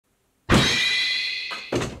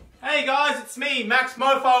Hey guys, it's me, Max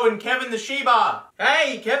Mofo and Kevin the Sheba.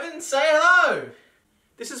 Hey Kevin, say hello.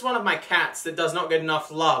 This is one of my cats that does not get enough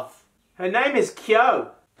love. Her name is Kyo.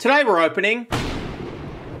 Today we're opening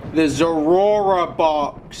the Zeraora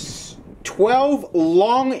box. 12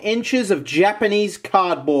 long inches of Japanese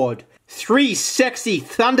cardboard. 3 sexy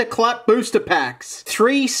Thunderclap booster packs.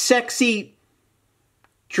 3 sexy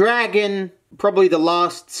Dragon, probably the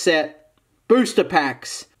last set, booster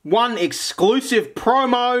packs. 1 exclusive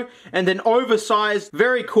promo, and an oversized,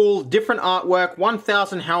 very cool, different artwork,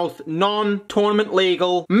 1000 health, non-tournament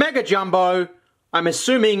legal, mega jumbo, I'm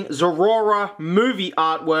assuming Zeraora movie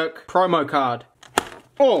artwork promo card.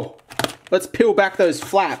 Oh, let's peel back those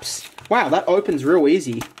flaps. Wow, that opens real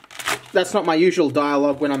easy. That's not my usual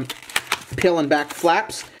dialogue when I'm peeling back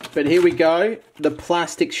flaps, but here we go. The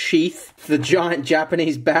plastic sheath, the giant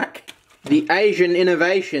Japanese back. The Asian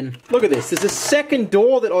innovation. Look at this. There's a second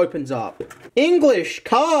door that opens up. English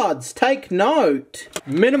cards, take note.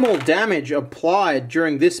 Minimal damage applied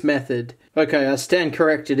during this method. Okay, I stand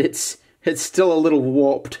corrected. It's still a little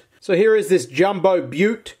warped. So here is this Jumbo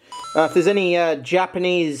Butte. If there's any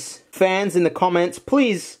Japanese fans in the comments,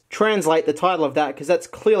 please translate the title of that, because that's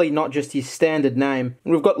clearly not just his standard name.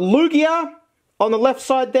 We've got Lugia on the left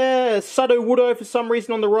side there, Sado Wudo for some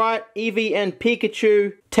reason on the right, Eevee and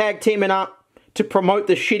Pikachu tag teaming up to promote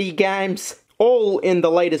the shitty games, all in the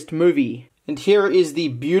latest movie. And here is the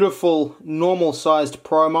beautiful normal sized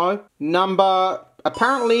promo.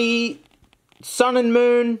 Apparently Sun and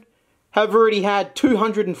Moon have already had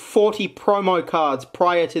 240 promo cards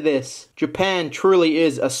prior to this. Japan truly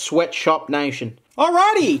is a sweatshop nation.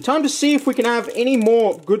 Alrighty, time to see if we can have any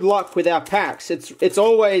more good luck with our packs. It's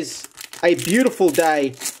always a beautiful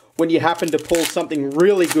day when you happen to pull something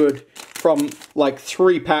really good from like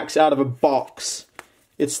 3 packs out of a box.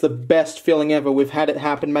 It's the best feeling ever. We've had it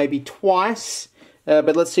happen maybe twice,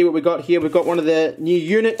 but let's see what we got here. We've got one of the new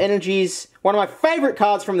unit energies, one of my favorite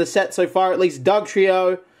cards from the set so far, at least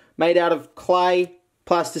Dugtrio, made out of clay,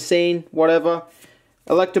 plasticine, whatever.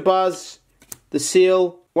 Electabuzz, the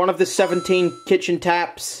seal, one of the 17 kitchen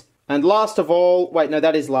taps, and last of all, wait, no,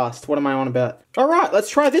 that is last. What am I on about? Alright, let's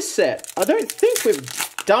try this set. I don't think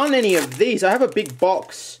we've done any of these. I have a big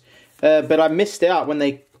box, but I missed out when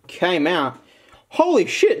they came out. Holy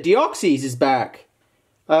shit, Deoxys is back.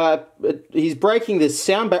 He's breaking the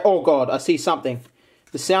sound barrier. Oh god, I see something.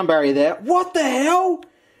 The sound barrier there. What the hell?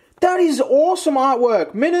 That is awesome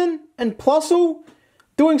artwork. Minun and Plusle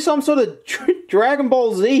doing some sort of Dragon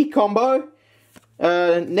Ball Z combo.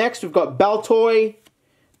 Next, we've got Baltoy.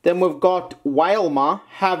 Then we've got Wailmer.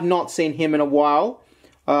 Have not seen him in a while.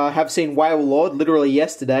 Have seen Whale Lord literally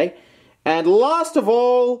yesterday. And last of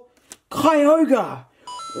all, Kyogre.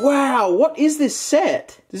 Wow, what is this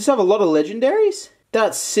set? Does this have a lot of legendaries?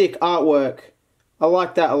 That's sick artwork. I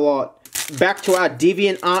like that a lot. Back to our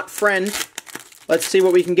Deviant Art friend. Let's see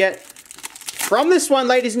what we can get from this one,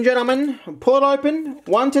 ladies and gentlemen. Pull it open.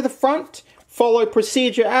 1 to the front. Follow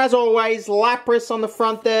procedure as always. Lapras on the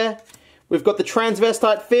front there. We've got the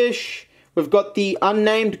transvestite fish. We've got the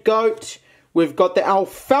unnamed goat. We've got the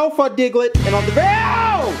alfalfa Diglett. And on the...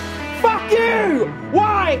 Oh! Fuck you!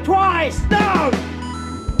 Why? Twice! No!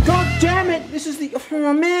 God damn it! This is the...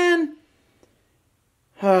 Oh, man.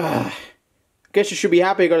 Guess you should be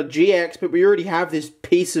happy I got a GX, but we already have this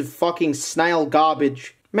piece of fucking snail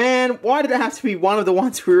garbage. Man, why did it have to be one of the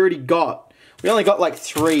ones we already got? We only got like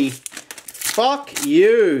 3. Fuck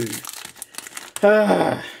you.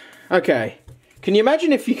 Okay. Can you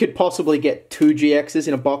imagine if you could possibly get 2 GXs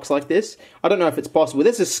in a box like this? I don't know if it's possible.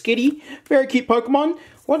 There's a Skitty. Very cute Pokemon.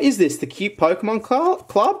 What is this? The cute Pokemon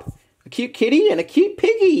club? A cute kitty and a cute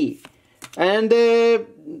piggy. And a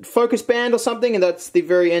focus band or something. And that's the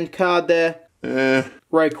very end card there.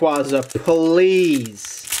 Rayquaza,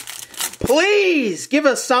 please. Please give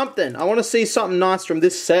us something. I want to see something nice from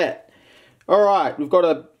this set. Alright, we've got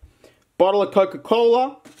a bottle of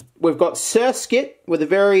Coca-Cola. We've got Surskit with a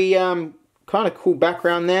very kind of cool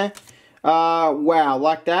background there. Wow,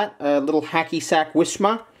 like that. A little hacky sack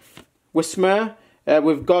Whismur.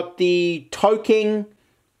 We've got the Toking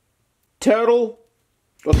Turtle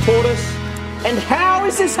or Tortoise. And how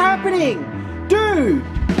is this happening? Dude!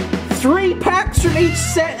 3 packs from each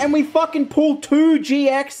set and we fucking pulled 2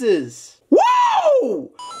 GXs.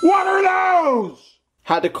 Whoa! What are those?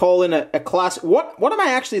 Had to call in a class. What am I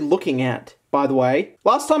actually looking at, by the way?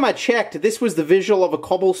 Last time I checked, this was the visual of a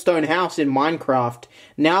cobblestone house in Minecraft.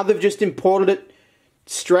 Now they've just imported it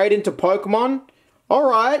straight into Pokemon.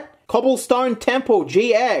 Alright. Cobblestone Temple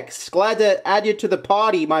GX. Glad to add you to the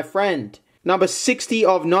party, my friend. Number 60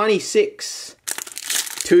 of 96.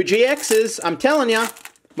 2 GXs, I'm telling ya.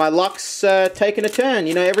 My luck's taking a turn.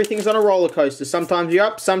 You know, everything's on a roller coaster. Sometimes you're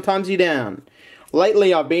up, sometimes you're down.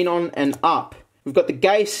 Lately, I've been on an up. We've got the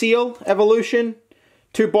Gay Seal evolution,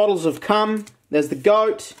 2 bottles of cum, there's the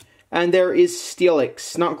goat, and there is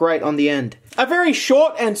Steelix. Not great on the end. A very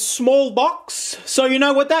short and small box, so you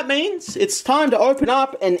know what that means. It's time to open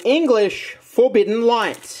up an English Forbidden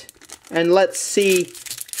Light. And let's see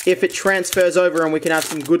if it transfers over and we can have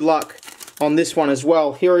some good luck on this one as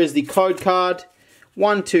well. Here is the code card.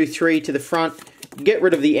 1, 2, 3 to the front. Get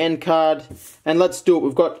rid of the end card. And let's do it.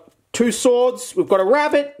 We've got 2 swords. We've got a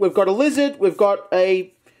rabbit. We've got a lizard. We've got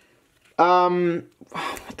a...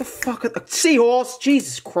 what the fuck? A seahorse.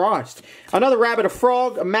 Jesus Christ. Another rabbit, a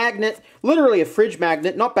frog, a magnet. Literally a fridge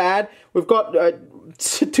magnet. Not bad. We've got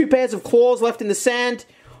 2 pairs of claws left in the sand.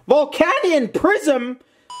 Volcanion Prism.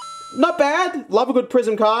 Not bad. Love a good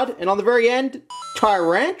Prism card. And on the very end,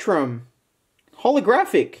 Tyrantrum.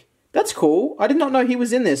 Holographic. That's cool. I did not know he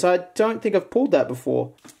was in this. I don't think I've pulled that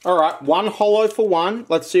before. Alright, 1 holo for 1.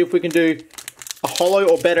 Let's see if we can do a holo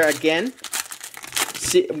or better again.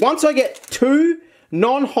 See, once I get 2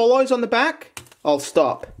 non-holos on the back, I'll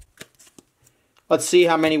stop. Let's see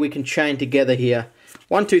how many we can chain together here.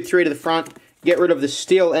 1, 2, 3 to the front. Get rid of the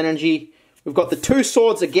steel energy. We've got the 2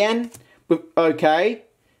 swords again. Okay.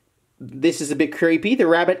 This is a bit creepy. The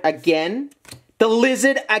rabbit again. The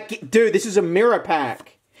lizard again. Dude, this is a mirror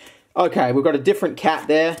pack. Okay, we've got a different cat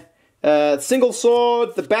there. Single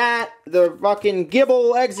sword, the bat, the fucking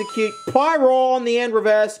Gibble, execute, Pyro on the end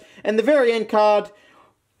reverse, and the very end card,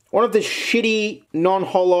 one of the shitty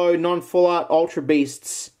non-holo, non-full art Ultra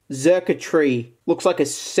Beasts, Zerkatree. Looks like a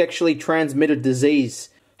sexually transmitted disease.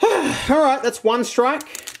 Alright, that's 1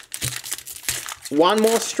 strike. 1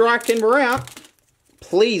 more strike and we're out.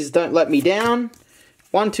 Please don't let me down.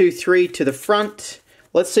 1, 2, 3 to the front.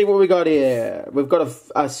 Let's see what we got here. We've got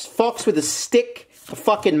a fox with a stick, a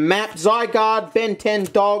fucking map, Zygarde, Ben 10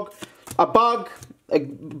 dog, a bug, a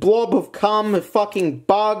blob of cum, a fucking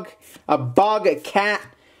bug, a cat,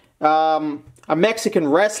 a Mexican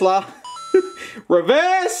wrestler,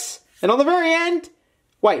 reverse, and on the very end,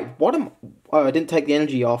 wait, what am, oh, I didn't take the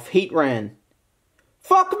energy off, Heat Ran.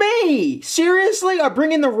 Fuck me! Seriously? I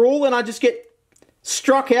bring in the rule and I just get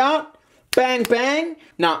struck out? Bang, bang?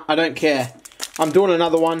 Nah, I don't care. I'm doing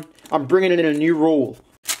another one. I'm bringing in a new rule.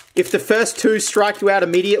 If the first 2 strike you out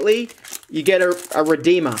immediately, you get a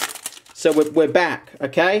redeemer. So we're back,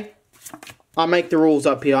 okay? I make the rules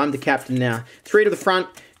up here. I'm the captain now. 3 to the front.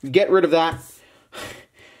 Get rid of that.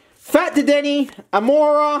 Fat Dedenne,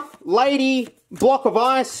 Amora, Lady, Block of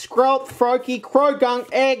Ice, Skrelp, Froakie, Crogunk,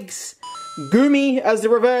 Eggs, Goomy as the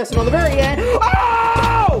reverse, and on the very end...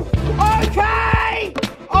 Oh! Okay!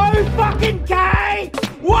 Oh, fucking K!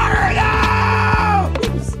 What are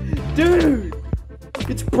those? Dude!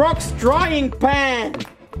 It's Brock's drying pan!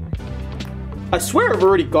 I swear I've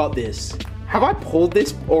already got this. Have I pulled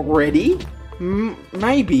this already?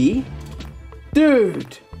 Maybe.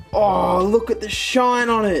 Dude! Oh, look at the shine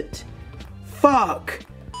on it! Fuck!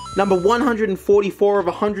 Number 144 of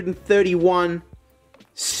 131.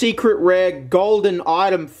 Secret rare golden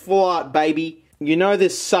item full art, baby. You know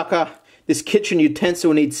this sucker, this kitchen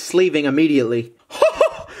utensil needs sleeving immediately.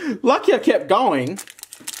 Lucky I kept going.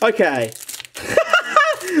 Okay.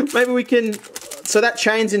 Maybe we can... So that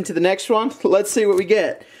chains into the next one. Let's see what we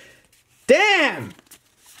get. Damn!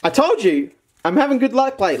 I told you, I'm having good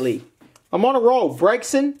luck lately. I'm on a roll.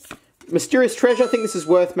 Breakson, Mysterious Treasure. I think this is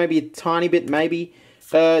worth maybe a tiny bit, maybe.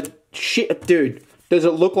 Shit, dude. Does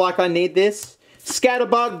it look like I need this?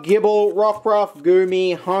 Scatterbug, Gibble, Rockruff,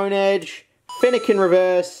 Goomy, Honedge, Fennekin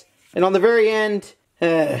Reverse, and on the very end...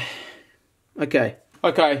 Okay.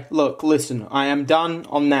 Okay, look, listen. I am done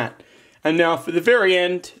on that. And now for the very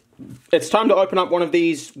end, it's time to open up one of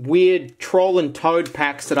these weird Troll and Toad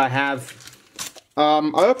packs that I have.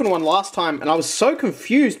 I opened one last time and I was so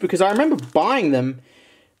confused because I remember buying them,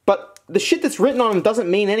 but the shit that's written on them doesn't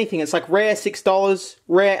mean anything. It's like rare $6,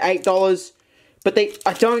 rare $8, but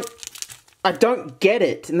I don't get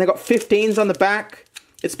it. And they got 15s on the back.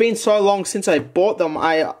 It's been so long since I bought them.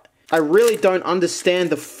 I really don't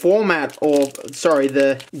understand the format or, sorry,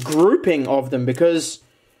 the grouping of them because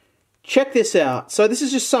check this out. So this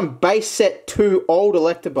is just some base set 2 old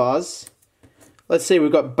Electabuzz. Let's see,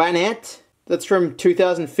 we've got Banette. That's from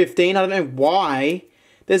 2015. I don't know why.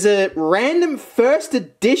 There's a random first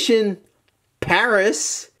edition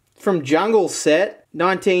Paris from Jungle Set,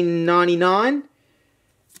 1999.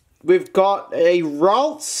 We've got a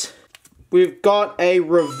Ralts. We've got a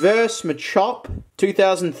Reverse Machop,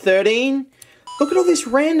 2013. Look at all this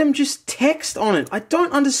random just text on it. I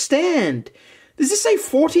don't understand. Does this say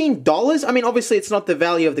 $14? I mean, obviously it's not the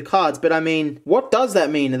value of the cards, but I mean, what does that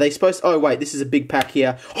mean? Are they supposed to... Oh, wait, this is a big pack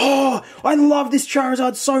here. Oh, I love this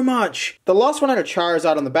Charizard so much. The last one had a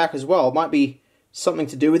Charizard on the back as well. It might be something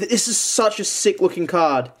to do with it. This is such a sick-looking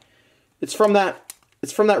card. It's from that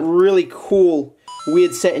really cool,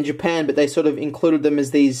 weird set in Japan, but they sort of included them as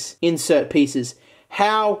these insert pieces.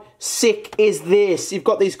 How sick is this? You've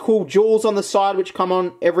got these cool jewels on the side, which come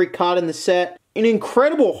on every card in the set. An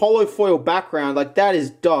incredible holo foil background, like that is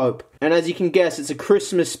dope. And as you can guess, it's a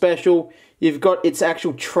Christmas special. You've got its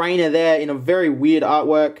actual trainer there in a very weird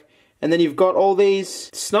artwork. And then you've got all these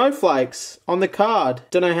snowflakes on the card.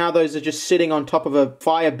 Don't know how those are just sitting on top of a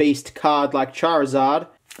Fire Beast card like Charizard.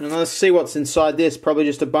 And let's see what's inside this. Probably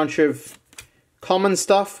just a bunch of common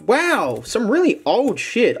stuff. Wow, some really old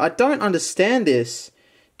shit. I don't understand this.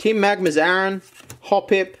 Team Magma's Aaron,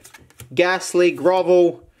 Hoppip, Ghastly,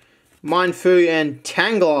 Grovel, Mindfu, and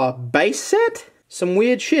Tangela base set? Some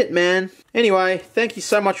weird shit, man. Anyway, thank you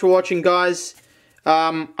so much for watching, guys.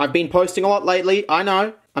 I've been posting a lot lately, I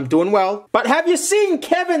know. I'm doing well. But have you seen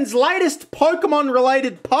Kevin's latest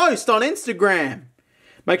Pokemon-related post on Instagram?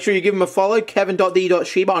 Make sure you give him a follow,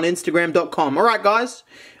 kevin.d.shiba on Instagram.com. Alright, guys.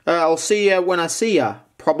 I'll see you when I see ya.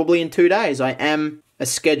 Probably in 2 days. I am a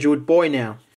scheduled boy now.